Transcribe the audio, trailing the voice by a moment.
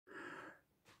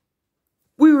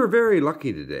were very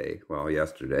lucky today. Well,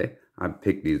 yesterday. I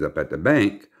picked these up at the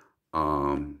bank.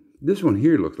 This one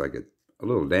here looks like it's a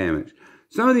little damaged.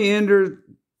 Some of the enders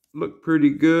look pretty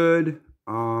good.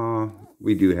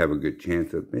 We do have a good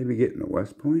chance of maybe getting a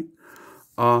West Point.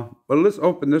 But let's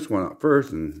open this one up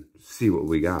first and see what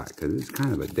we got, because it's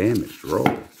kind of a damaged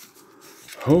roll.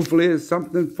 Hopefully it's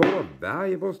something full of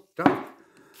valuable stuff.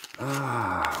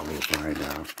 We'll find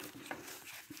out.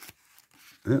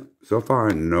 Yep, so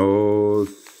far, no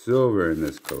silver in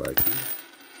this collection.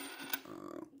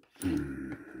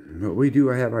 But we do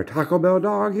have our Taco Bell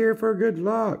dog here for good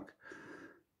luck.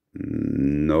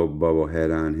 No bubble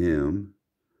head on him.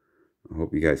 I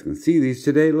hope you guys can see these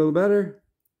today a little better.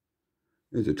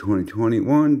 There's a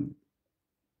 2021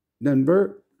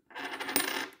 Dunbert.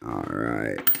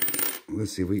 Alright.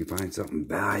 Let's see if we can find something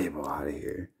valuable out of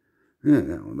here. Yeah,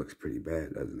 that one looks pretty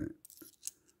bad, doesn't it?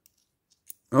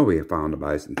 Oh, we have found a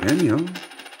bicentennial.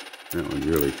 That one's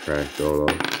really trashed though.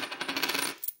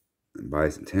 And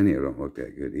bicentennial don't look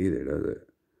that good either, does it?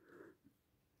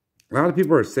 A lot of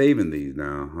people are saving these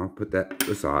now. I'll put that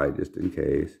aside just in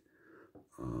case.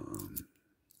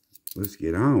 Let's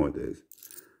get on with this.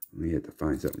 We have to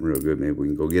find something real good. Maybe we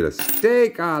can go get a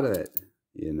steak out of it.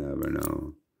 You never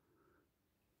know.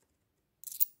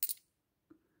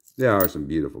 There are some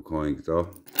beautiful coins though.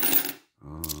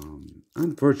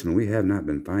 Unfortunately, we have not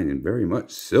been finding very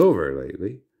much silver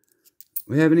lately.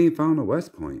 We haven't even found a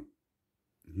West Point.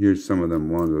 Here's some of them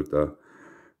ones with the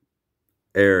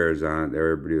errors on it.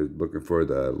 Everybody was looking for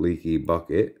the leaky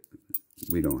bucket.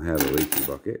 We don't have a leaky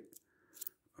bucket.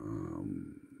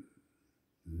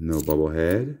 No bubble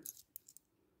head.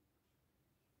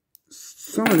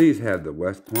 Some of these have the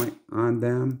West Point on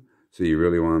them. So you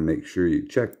really want to make sure you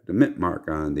check the mint mark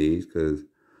on these, because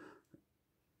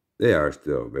they are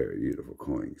still very beautiful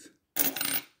coins.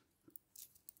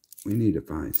 We need to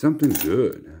find something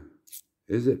good.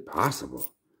 Is it possible?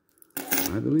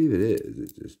 I believe it is.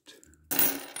 It just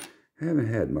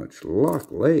haven't had much luck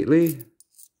lately.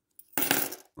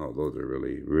 Oh, those are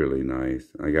really, really nice.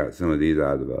 I got some of these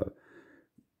out of a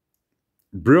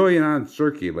Brilliant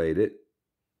Uncirculated.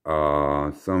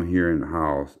 Some here in the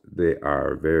house. They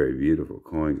are very beautiful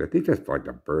coins. I think that's like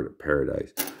a bird of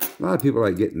paradise. A lot of people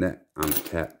like getting that on the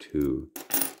tattoo.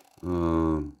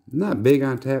 Not big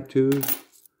on tattoos.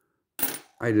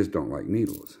 I just don't like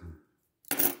needles.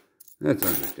 That's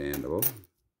understandable.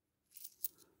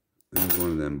 There's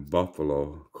one of them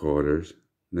buffalo quarters.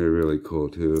 They're really cool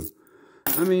too.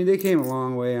 I mean, they came a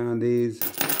long way on these.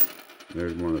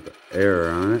 There's one with the error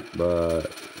on it,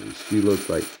 but she looks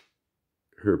like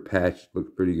her patch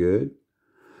looks pretty good.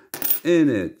 And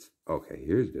it's, okay,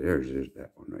 there's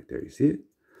that one right there. You see it?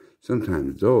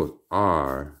 Sometimes those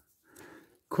are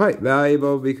quite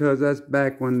valuable, because that's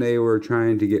back when they were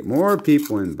trying to get more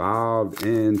people involved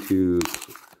into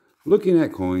looking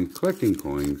at coins, collecting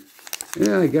coins.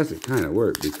 And I guess it kind of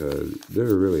worked, because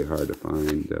they're really hard to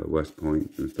find, West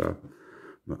Points and stuff.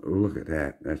 But look at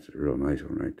that. That's a real nice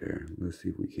one right there. Let's see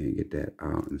if we can't get that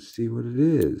out and see what it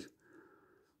is.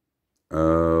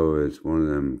 Oh, it's one of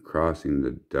them crossing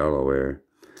the Delaware.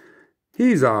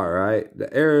 He's alright.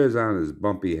 The errors on his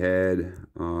bumpy head.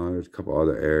 There's a couple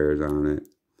other errors on it.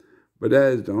 But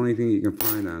that is the only thing you can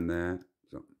find on that.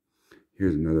 So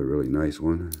here's another really nice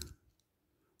one.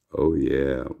 Oh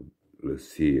yeah. Let's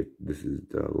see if this is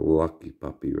the lucky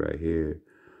puppy right here.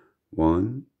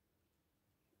 One.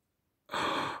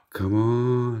 Come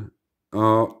on.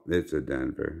 Oh, it's a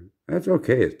Denver. That's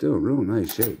okay. It's still in real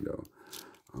nice shape though.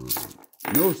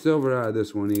 No silver out of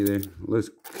this one either. Let's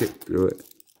kick through it.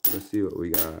 Let's see what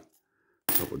we got.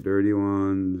 A couple dirty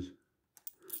ones.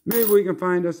 Maybe we can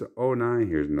find us a 09.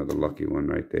 Here's another lucky one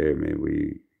right there. Maybe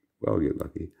we will get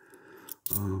lucky.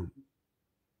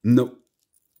 Nope.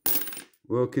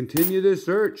 We'll continue this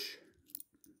search.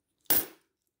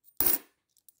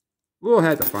 We'll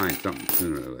have to find something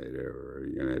sooner or later.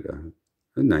 We're gonna have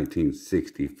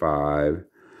 1965.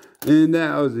 And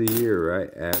that was the year right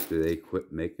after they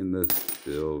quit making the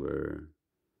silver.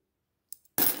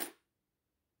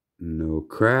 No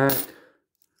crack.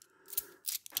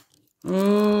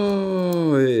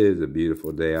 Oh, it is a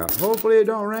beautiful day out. Hopefully it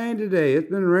don't rain today. It's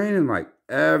been raining like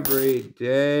every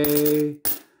day.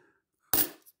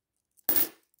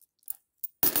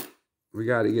 We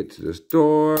got to get to the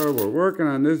store. We're working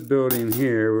on this building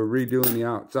here. We're redoing the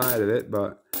outside of it,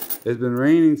 but it's been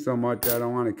raining so much I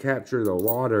don't want to capture the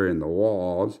water in the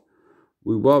walls.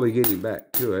 We will be getting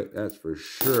back to it, that's for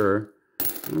sure.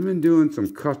 I've been doing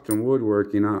some custom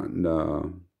woodworking out in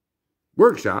the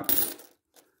workshop.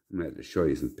 I'm going to have to show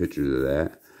you some pictures of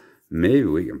that. Maybe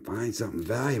we can find something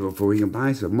valuable before we can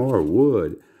buy some more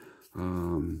wood.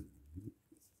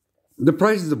 The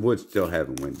prices of wood still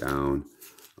haven't went down.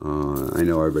 I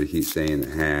know everybody keeps saying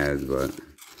it has, but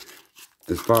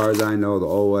as far as I know, the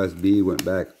OSB went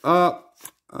back up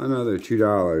another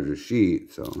 $2 a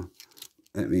sheet. So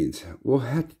that means we'll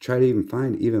have to try to even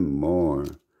find even more.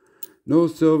 No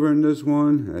silver in this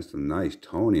one. Has some nice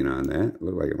toning on that.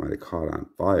 Looked like it might have caught on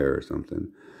fire or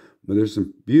something. But there's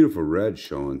some beautiful red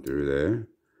showing through there.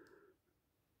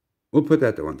 We'll put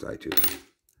that to one side too.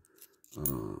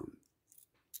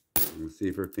 Let's see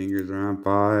if her fingers are on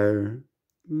fire.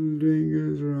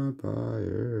 Fingers are on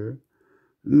fire.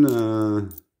 Nah.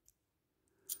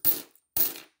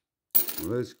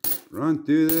 Let's run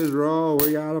through this roll.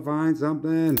 We gotta find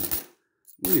something.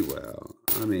 We will.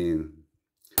 I mean,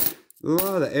 a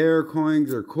lot of the air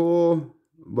coins are cool,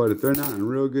 but if they're not in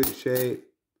real good shape,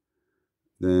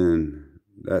 then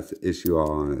that's an issue all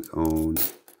on its own.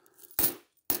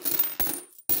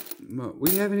 But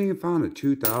we haven't even found a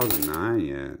 2009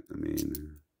 yet. I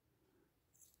mean,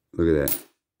 look at that.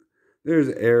 There's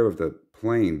air with the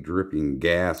plane dripping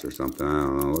gas or something. I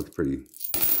don't know. It looks pretty.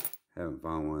 Haven't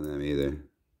found one of them either.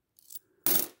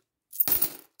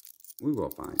 We will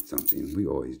find something. We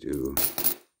always do.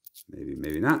 Maybe,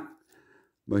 maybe not.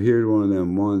 But here's one of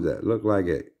them ones that look like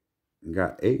it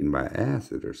got eaten by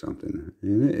acid or something.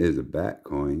 And it is a bat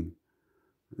coin.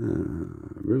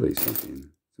 Really something.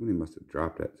 Somebody must have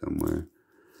dropped that somewhere.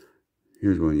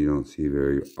 Here's one you don't see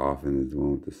very often. Is the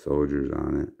one with the soldiers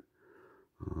on it.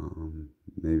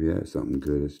 Maybe that's something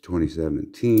good. It's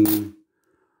 2017.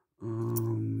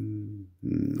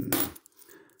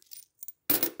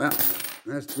 Well,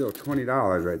 that's still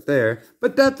 $20 right there.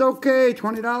 But that's okay.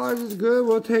 $20 is good.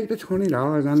 We'll take the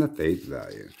 $20 on the face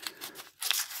value.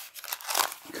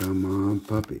 Come on,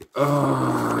 puppy.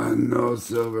 Oh, no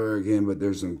silver again, but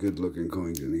there's some good looking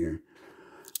coins in here.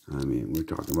 I mean, we're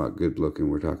talking about good looking.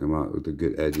 We're talking about with the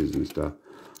good edges and stuff.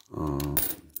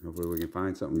 Hopefully we can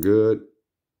find something good.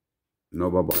 No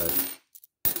bubble head.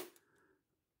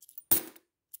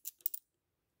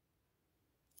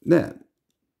 That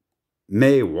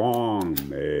May Wong.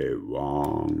 I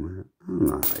don't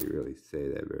know how you really say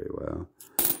that very well.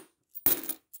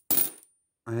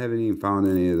 I haven't even found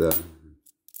any of the...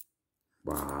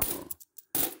 Wow.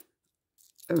 I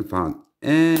haven't found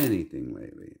anything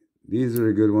lately. These are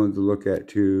the good ones to look at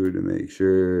too, to make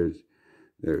sure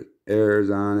there's errors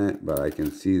on it, but I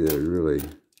can see they're really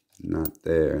not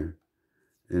there.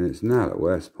 And it's not a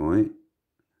West Point.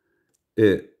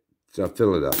 It's a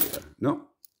Philadelphia. No.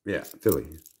 Yeah,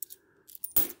 Philly.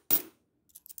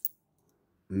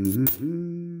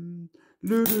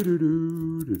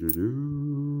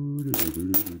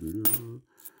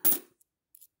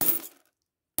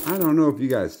 I don't know if you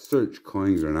guys search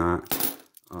coins or not.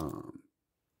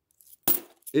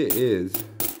 It is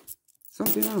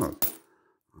something else.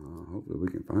 Hopefully we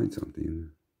can find something.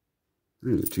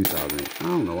 There's a 2008. I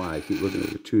don't know why I keep looking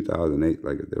at the 2008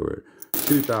 like they were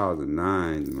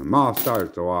 2009. My mouth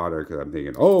starts to water because I'm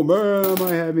thinking, oh man, I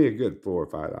might have me a good $4 or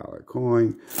 $5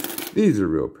 coin. These are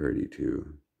real pretty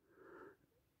too.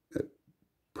 That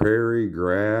prairie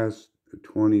grass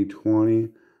 2020.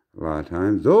 A lot of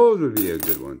times those would be a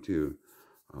good one too.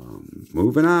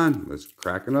 Moving on. Let's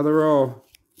crack another roll.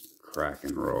 Crack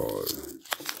and roll.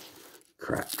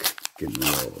 Crack and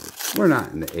roll. We're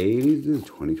not in the 80s. This is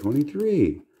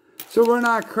 2023. So we're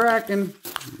not cracking.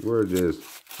 We're just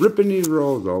ripping these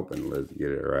rolls open. Let's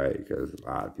get it right, because a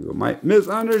lot of people might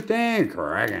misunderstand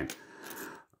cracking.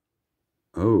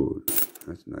 Oh,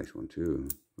 that's a nice one too.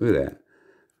 Look at that.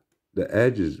 The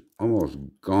edge is almost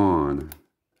gone.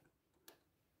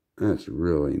 That's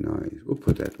really nice. We'll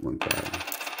put that to one side.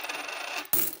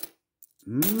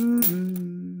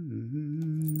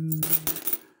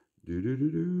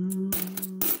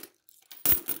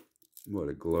 What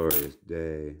a glorious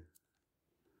day.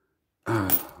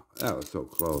 Ah, that was so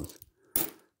close.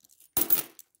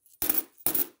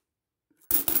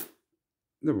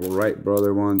 The Wright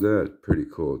brother ones, that's pretty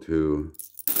cool too.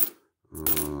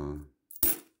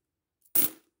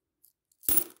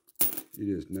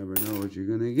 You just never know what you're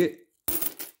gonna get.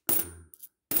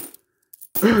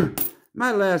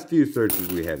 My last few searches,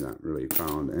 we had not really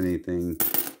found anything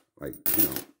like, you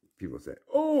know, people say,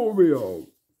 oh, we'll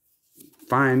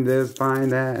find this,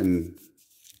 find that, and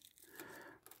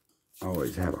I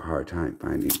always have a hard time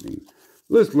finding things.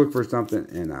 Let's look for something,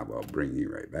 and I will bring you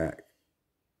right back.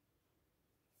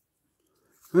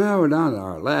 Well, we're down to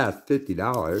our last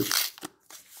 $50.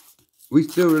 We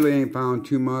still really ain't found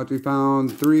too much. We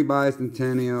found 3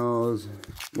 bicentennials,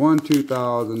 1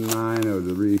 2009. It was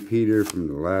a repeater from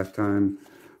the last time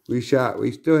we shot.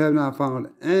 We still have not found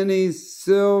any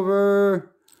silver.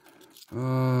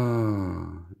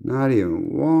 Oh, Not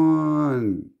even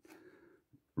one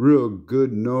real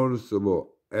good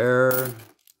noticeable error.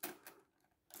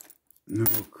 No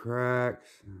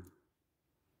cracks.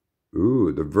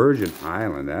 Ooh, the Virgin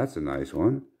Island. That's a nice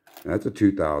one. That's a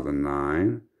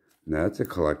 2009. That's a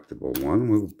collectible one.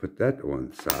 We'll put that to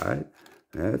one side.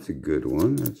 That's a good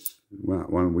one. That's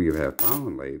not one we have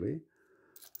found lately.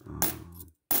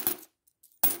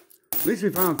 At least we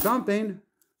found something.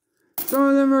 Some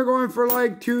of them are going for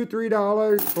like $2, $3,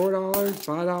 $4,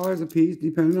 $5 a piece,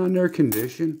 depending on their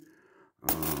condition.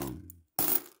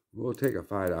 We'll take a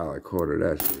 $5 quarter,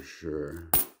 that's for sure.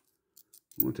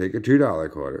 We'll take a $2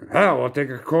 quarter. Hell, we'll take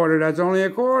a quarter that's only a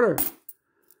quarter.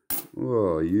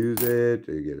 We'll use it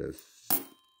to get a...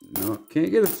 No,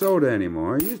 can't get a soda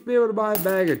anymore. You used to be able to buy a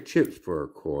bag of chips for a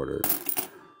quarter.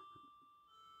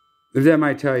 If that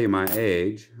might tell you my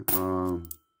age. I'm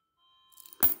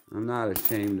not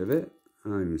ashamed of it.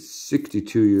 I'm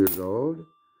 62 years old.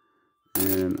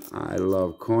 And I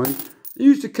love coins. I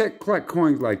used to collect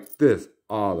coins like this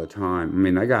all the time. I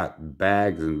mean, I got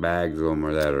bags and bags of them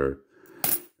that are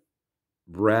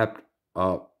wrapped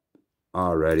up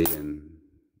already in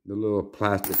the little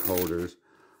plastic holders.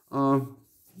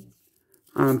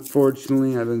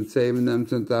 Unfortunately, I've been saving them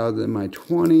since I was in my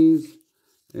 20s.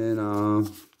 And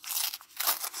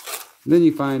then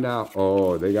you find out,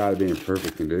 oh, they got to be in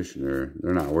perfect condition or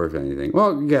they're not worth anything.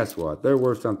 Well, guess what? They're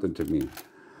worth something to me.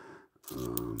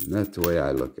 That's the way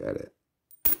I look at it.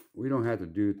 We don't have to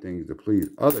do things to please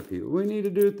other people. We need to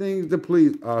do things to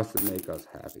please us and make us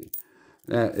happy.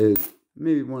 That is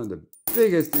maybe one of the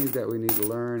biggest things that we need to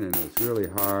learn, and it's really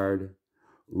hard.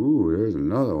 Ooh, there's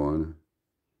another one.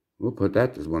 We'll put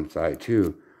that to one side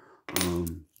too.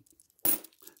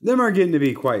 Them are getting to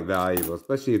be quite valuable,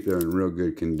 especially if they're in real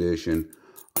good condition.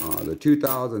 The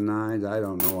 2009s, I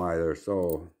don't know why they're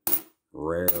so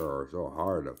rare or so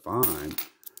hard to find.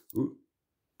 Ooh.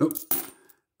 Nope.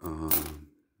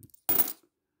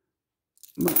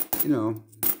 But, you know,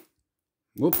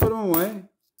 we'll put them away.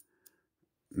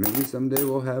 Maybe someday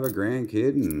we'll have a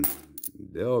grandkid and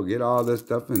they'll get all this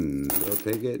stuff and they'll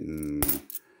take it and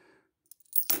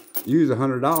use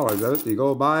 $100 of it to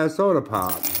go buy a soda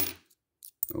pop.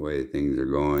 The way things are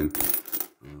going.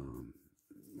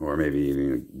 Or maybe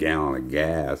even a gallon of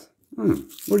gas.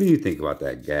 What do you think about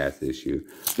that gas issue?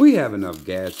 We have enough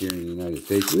gas here in the United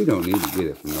States. We don't need to get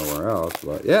it from nowhere else.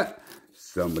 But yeah,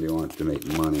 somebody wants to make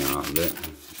money off of it.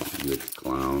 This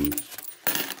clown.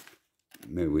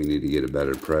 Maybe we need to get a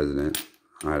better president.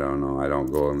 I don't know. I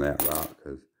don't go on that route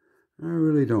because I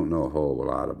really don't know a whole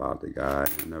lot about the guy.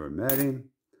 I never met him.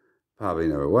 Probably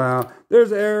never. Well,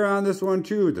 there's an error on this one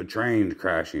too. The train's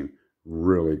crashing.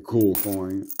 Really cool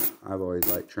coin. I've always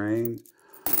liked trains.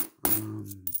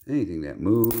 Anything that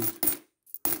moves.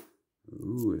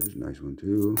 Ooh, there's a nice one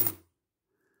too.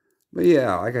 But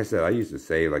yeah, like I said, I used to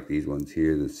save like these ones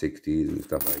here, the 60s and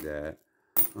stuff like that.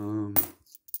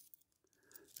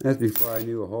 That's before I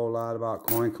knew a whole lot about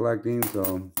coin collecting,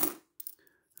 so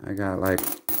I got like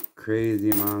crazy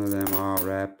amount of them all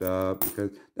wrapped up because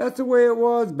that's the way it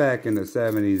was back in the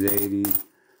 70s, 80s.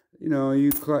 You know,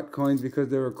 you collect coins because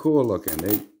they were cool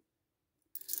looking.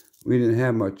 We didn't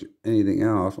have much anything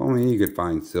else. I mean, you could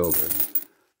find silver,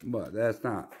 but that's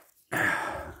not...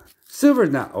 Silver's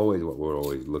not always what we're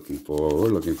always looking for. We're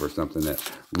looking for something that's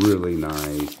really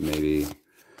nice, maybe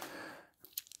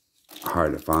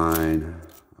hard to find.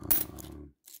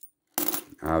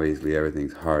 Obviously,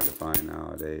 everything's hard to find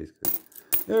nowadays.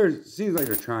 It seems like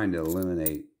they're trying to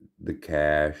eliminate the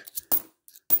cash.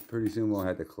 Pretty soon we'll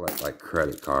have to collect like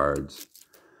credit cards.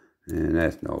 And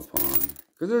that's no fun.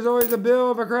 Because there's always a bill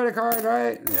of a credit card,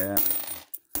 right? Yeah.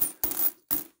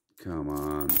 Come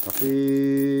on,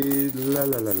 puppy. La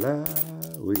la la la.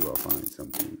 We will find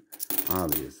something.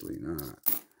 Obviously not.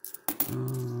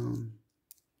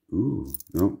 Ooh,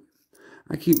 no.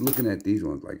 I keep looking at these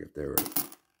ones like if they were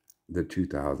the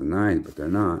 2009, but they're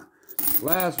not.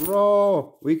 Last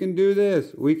roll. We can do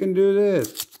this. We can do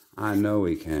this. I know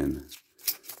we can.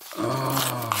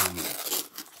 Oh,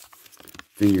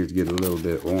 fingers get a little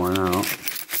bit worn out.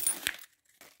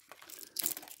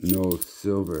 No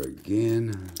silver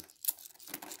again.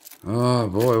 Oh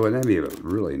boy, wouldn't that be a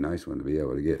really nice one to be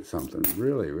able to get something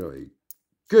really, really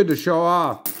good to show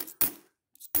off.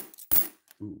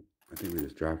 Ooh, I think we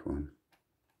just dropped one.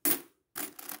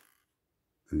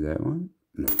 Is that one?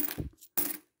 No.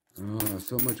 Oh,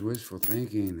 so much wishful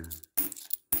thinking.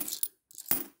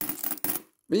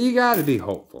 But you gotta be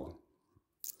hopeful.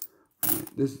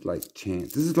 This is like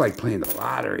chance. This is like playing the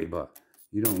lottery, but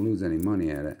you don't lose any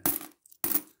money at it.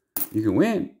 You can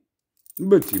win,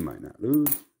 but you might not lose.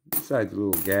 Besides a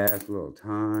little gas, a little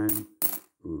time.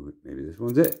 Ooh, maybe this this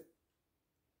one's it.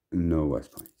 No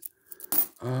West Point.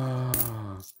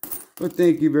 Well,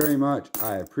 thank you very much.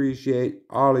 I appreciate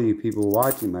all of you people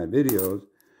watching my videos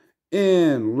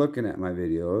and looking at my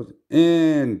videos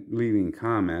and leaving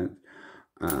comments.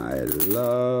 I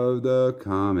love the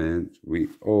comments. We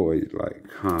always like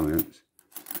comments.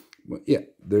 But yeah,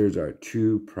 there's our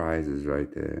 2 prizes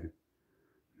right there.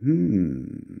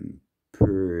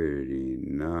 Pretty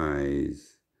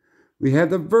nice. We have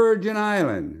the Virgin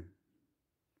Island.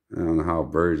 I don't know how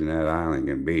virgin that island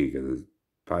can be because it's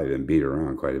probably been beat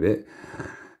around quite a bit.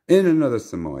 And another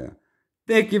Samoa.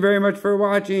 Thank you very much for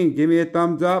watching. Give me a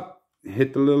thumbs up.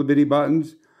 Hit the little bitty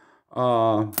buttons.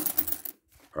 Or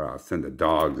I'll send the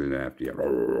dogs in after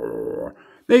you.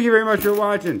 Thank you very much for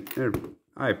watching.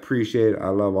 I appreciate it. I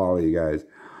love all of you guys.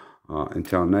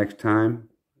 Until next time,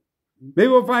 maybe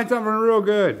we'll find something real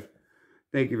good.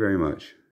 Thank you very much.